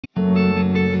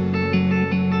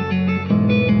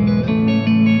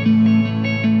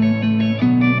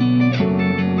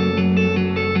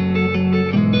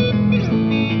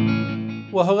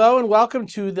Well, hello and welcome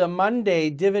to the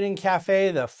Monday Dividend Cafe,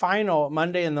 the final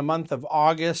Monday in the month of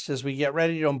August as we get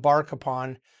ready to embark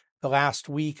upon the last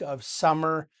week of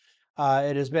summer.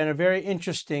 It has been a very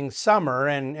interesting summer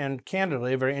and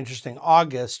candidly, a very interesting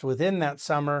August within that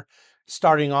summer,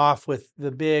 starting off with the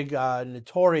big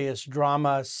notorious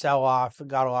drama sell-off that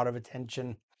got a lot of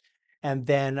attention. And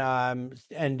then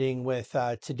ending with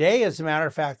today, as a matter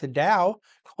of fact, the Dow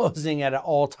closing at an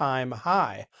all-time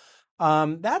high.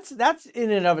 That's in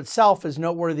and of itself is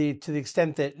noteworthy to the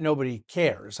extent that nobody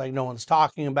cares. Like no one's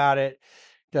talking about it,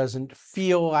 doesn't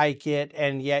feel like it,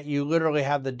 and yet you literally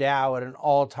have the Dow at an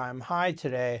all-time high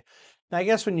today. And I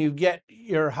guess when you get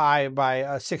your high by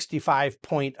a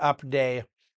 65-point up day,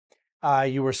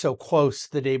 you were so close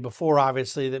the day before,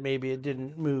 obviously, that maybe it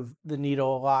didn't move the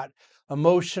needle a lot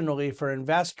emotionally for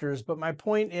investors. But my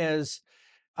point is,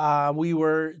 we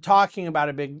were talking about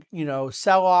a big,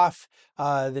 sell-off.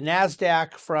 The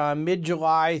NASDAQ from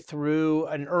mid-July through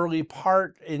an early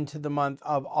part into the month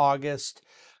of August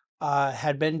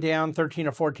had been down 13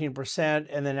 or 14%.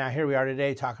 And then now here we are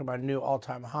today talking about a new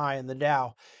all-time high in the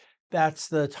Dow. That's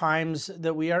the times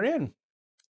that we are in.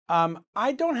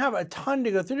 I don't have a ton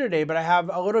to go through today, but I have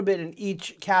a little bit in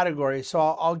each category. So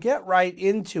I'll get right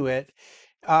into it.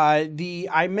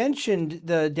 I mentioned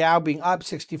the Dow being up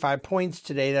 65 points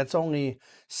today. That's only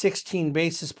 16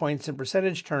 basis points in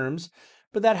percentage terms,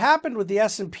 but that happened with the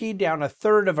S&P down a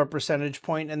third of a percentage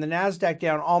point and the NASDAQ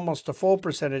down almost a full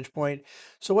percentage point.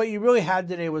 So what you really had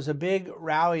today was a big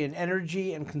rally in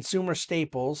energy and consumer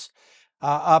staples,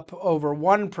 up over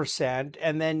 1%,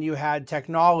 and then you had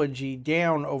technology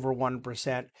down over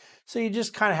 1%. So you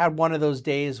just kind of had one of those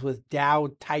days with Dow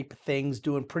type things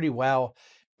doing pretty well,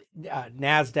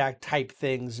 NASDAQ type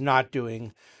things not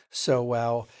doing so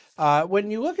well.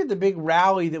 When you look at the big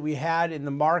rally that we had in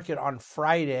the market on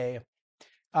Friday,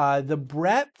 the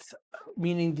breadth,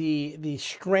 meaning the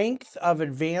strength of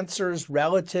advancers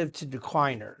relative to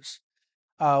decliners,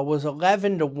 was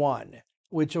 11-1,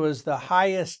 which was the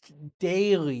highest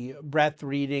daily breadth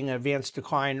reading advanced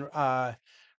decline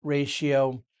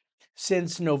ratio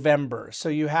since November. So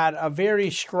you had a very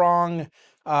strong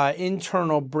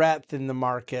internal breadth in the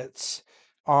markets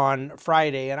on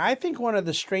Friday. And I think one of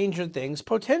the stranger things,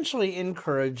 potentially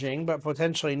encouraging, but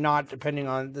potentially not depending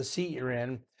on the seat you're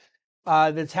in,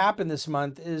 that's happened this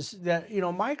month is that,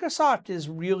 Microsoft has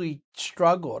really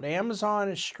struggled. Amazon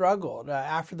has struggled.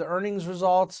 After the earnings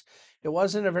results, it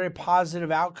wasn't a very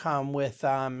positive outcome with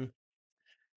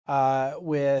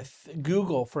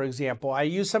Google, for example. I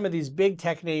use some of these big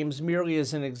tech names merely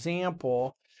as an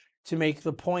example to make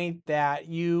the point that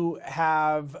you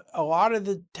have a lot of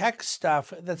the tech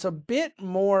stuff that's a bit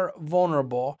more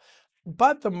vulnerable,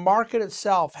 but the market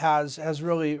itself has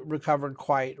really recovered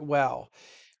quite well.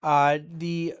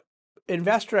 The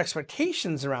investor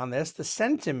expectations around this, the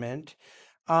sentiment,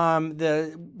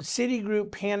 the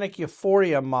Citigroup panic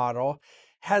euphoria model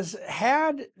has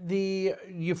had the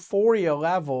euphoria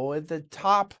level at the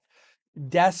top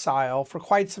decile for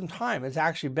quite some time. It's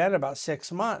actually been about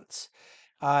 6 months.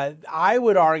 I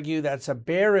would argue that's a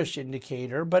bearish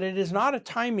indicator, but it is not a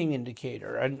timing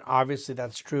indicator. And obviously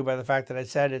that's true by the fact that I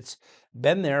said it's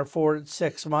been there for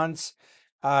 6 months.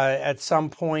 At some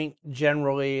point,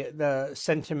 generally, the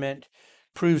sentiment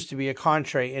proves to be a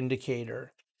contrary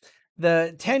indicator.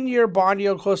 The 10-year bond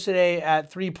yield closed today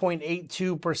at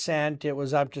 3.82%. It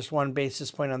was up just 1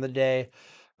 basis point on the day.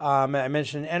 I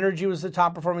mentioned energy was the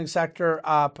top performing sector,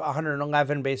 up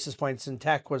 111 basis points, and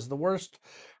tech was the worst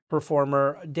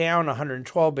performer, down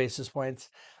 112 basis points.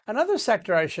 Another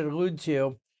sector I should allude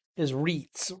to is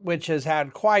REITs, which has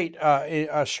had quite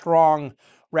a strong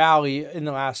rally in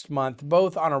the last month,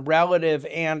 both on a relative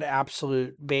and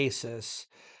absolute basis.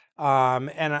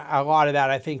 And a lot of that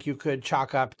I think you could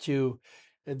chalk up to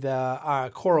the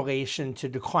correlation to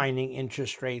declining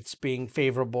interest rates being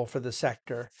favorable for the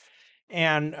sector.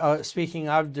 And speaking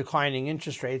of declining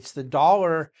interest rates, the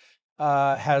dollar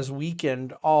has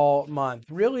weakened all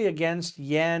month, really against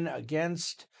yen,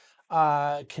 against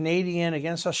Canadian,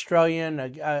 against Australian,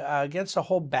 against a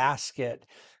whole basket.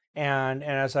 And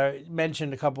as I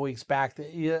mentioned a couple weeks back,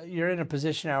 that you're in a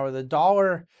position now where the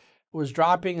dollar was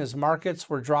dropping as markets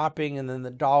were dropping, and then the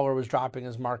dollar was dropping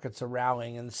as markets are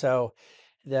rallying. And so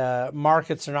the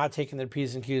markets are not taking their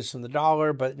P's and Q's from the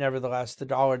dollar, but nevertheless, the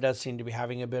dollar does seem to be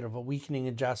having a bit of a weakening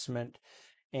adjustment,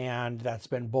 and that's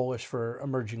been bullish for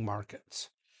emerging markets.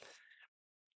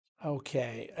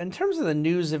 Okay, in terms of the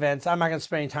news events, I'm not going to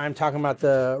spend any time talking about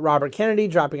the Robert Kennedy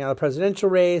dropping out of the presidential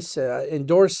race,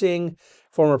 endorsing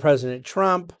former President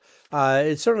Trump.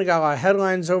 It certainly got a lot of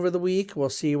headlines over the week. We'll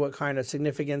see what kind of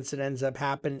significance it ends up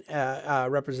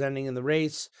representing in the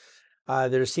race.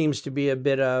 There seems to be a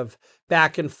bit of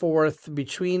back and forth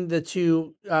between the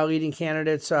two leading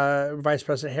candidates, Vice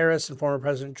President Harris and former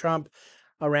President Trump,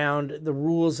 around the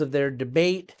rules of their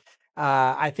debate.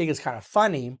 I think it's kind of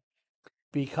funny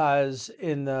because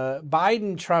in the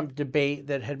Biden-Trump debate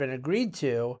that had been agreed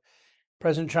to,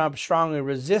 President Trump strongly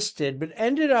resisted, but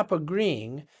ended up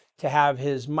agreeing to have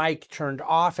his mic turned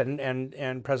off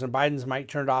and President Biden's mic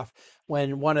turned off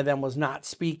when one of them was not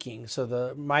speaking. So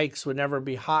the mics would never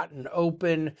be hot and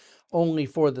open, only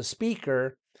for the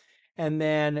speaker. And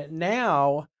then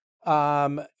now,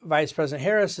 Vice President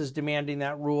Harris is demanding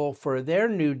that rule for their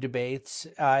new debates.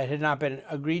 It had not been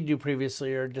agreed to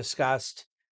previously or discussed,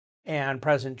 and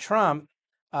President Trump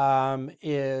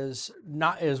is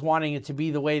wanting it to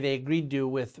be the way they agreed to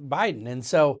with Biden, and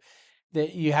so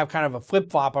that you have kind of a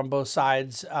flip flop on both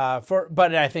sides.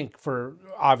 But I think for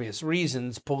obvious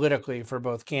reasons politically for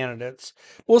both candidates,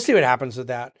 we'll see what happens with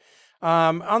that.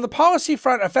 On the policy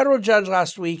front, a federal judge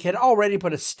last week had already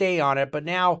put a stay on it, but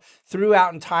now threw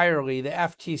out entirely the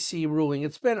FTC ruling.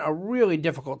 It's been a really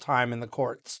difficult time in the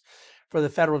courts for the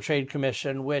Federal Trade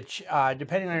Commission, which,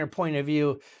 depending on your point of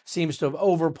view, seems to have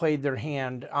overplayed their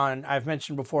hand on, I've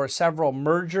mentioned before, several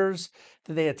mergers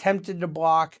that they attempted to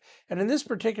block. And in this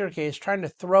particular case, trying to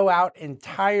throw out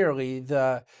entirely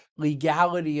the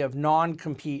legality of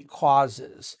non-compete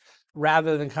clauses,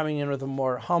 rather than coming in with a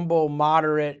more humble,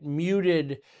 moderate,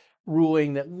 muted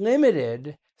ruling that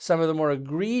limited some of the more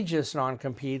egregious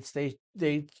non-competes. They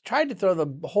tried to throw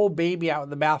the whole baby out with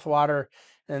the bathwater,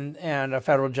 and a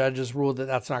federal judge has ruled that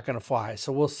that's not going to fly.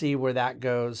 So we'll see where that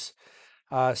goes.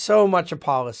 So much of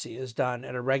policy is done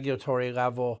at a regulatory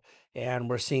level, and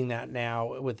we're seeing that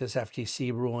now with this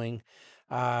FTC ruling,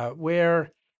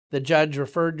 where the judge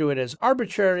referred to it as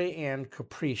arbitrary and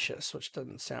capricious, which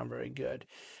doesn't sound very good.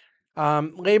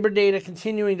 Labor data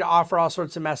continuing to offer all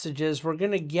sorts of messages. We're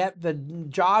going to get the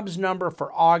jobs number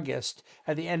for August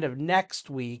at the end of next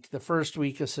week, the first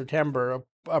week of September,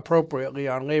 appropriately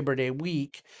on Labor Day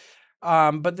week.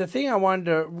 But the thing I wanted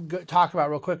to talk about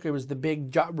real quickly was the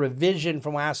big revision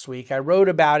from last week. I wrote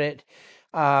about it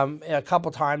a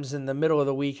couple times in the middle of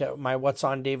the week at my What's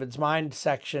on David's Mind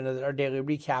section of our daily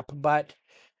recap. But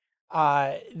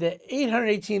the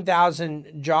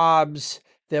 818,000 jobs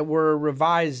that were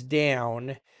revised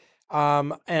down.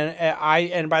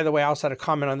 And by the way, I also had a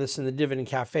comment on this in the Dividend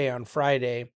Cafe on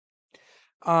Friday.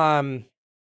 That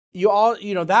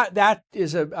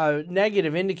is a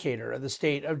negative indicator of the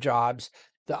state of jobs.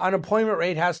 The unemployment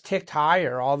rate has ticked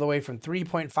higher, all the way from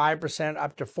 3.5%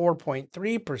 up to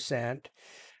 4.3%.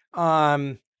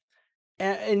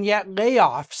 And yet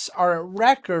layoffs are at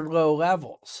record low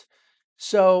levels.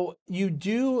 So you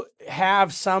do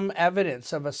have some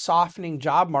evidence of a softening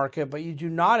job market, but you do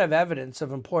not have evidence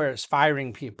of employers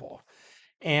firing people.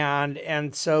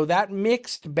 And so that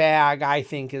mixed bag, I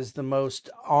think, is the most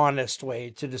honest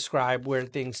way to describe where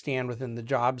things stand within the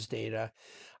jobs data.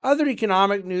 Other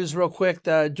economic news real quick,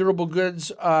 the durable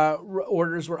goods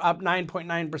orders were up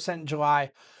 9.9% in July,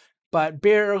 but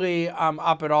barely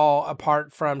up at all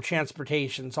apart from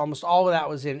transportation. So almost all of that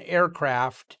was in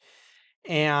aircraft.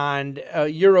 And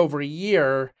year over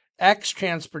year,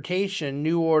 transportation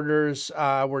new orders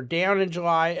were down in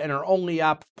July and are only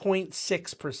up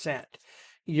 0.6%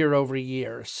 year over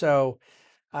year. So,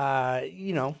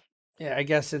 yeah, I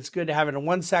guess it's good to have it in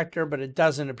one sector, but it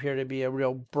doesn't appear to be a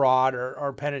real broad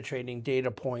or penetrating data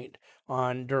point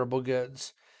on durable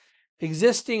goods.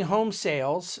 Existing home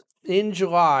sales in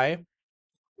July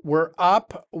were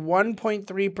up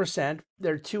 1.3%.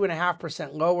 They're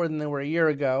 2.5% lower than they were a year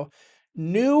ago.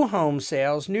 New home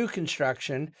sales, new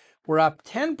construction, were up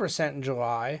 10% in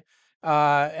July,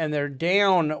 and they're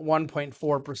down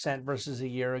 1.4% versus a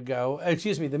year ago.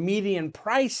 Excuse me, the median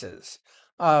prices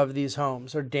of these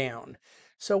homes are down.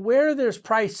 So where there's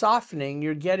price softening,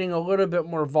 you're getting a little bit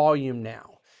more volume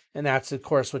now. And that's, of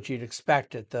course, what you'd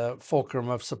expect at the fulcrum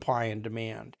of supply and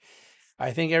demand.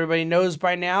 I think everybody knows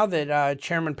by now that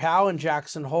Chairman Powell in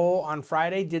Jackson Hole on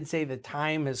Friday did say the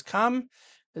time has come,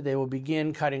 that they will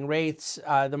begin cutting rates.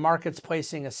 The market's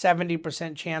placing a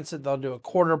 70% chance that they'll do a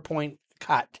 1/4 point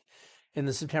cut in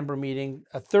the September meeting,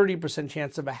 a 30%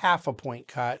 chance of a 1/2 point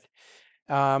cut,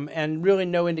 and really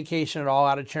no indication at all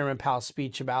out of Chairman Powell's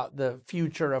speech about the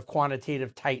future of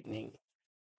quantitative tightening.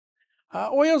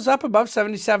 Oil's up above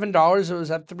 $77. It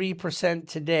was up 3%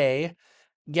 today.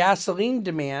 Gasoline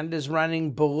demand is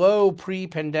running below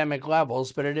pre-pandemic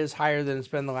levels, but it is higher than it's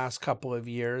been the last couple of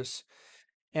years.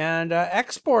 And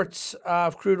exports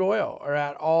of crude oil are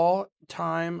at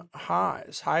all-time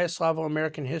highs, highest level in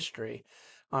American history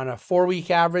on a 4-week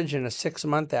average and a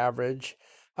 6-month average.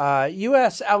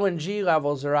 U.S. LNG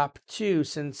levels are up too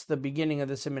since the beginning of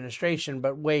this administration,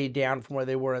 but way down from where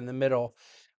they were in the middle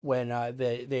when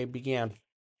they began.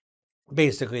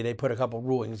 Basically, they put a couple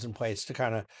rulings in place to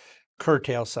kind of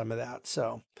curtail some of that.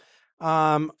 So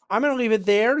I'm going to leave it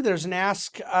there. There's an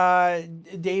Ask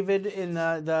David in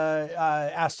the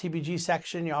Ask TBG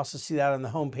section. You also see that on the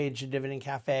homepage of Dividend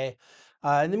Cafe.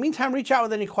 In the meantime, reach out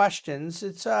with any questions.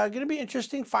 It's going to be an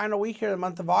interesting final week here in the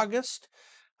month of August.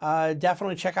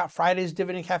 Definitely check out Friday's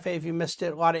Dividend Cafe if you missed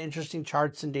it. A lot of interesting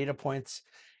charts and data points.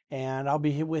 And I'll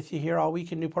be with you here all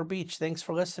week in Newport Beach. Thanks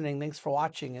for listening. Thanks for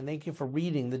watching. And thank you for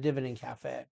reading the Dividend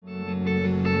Cafe.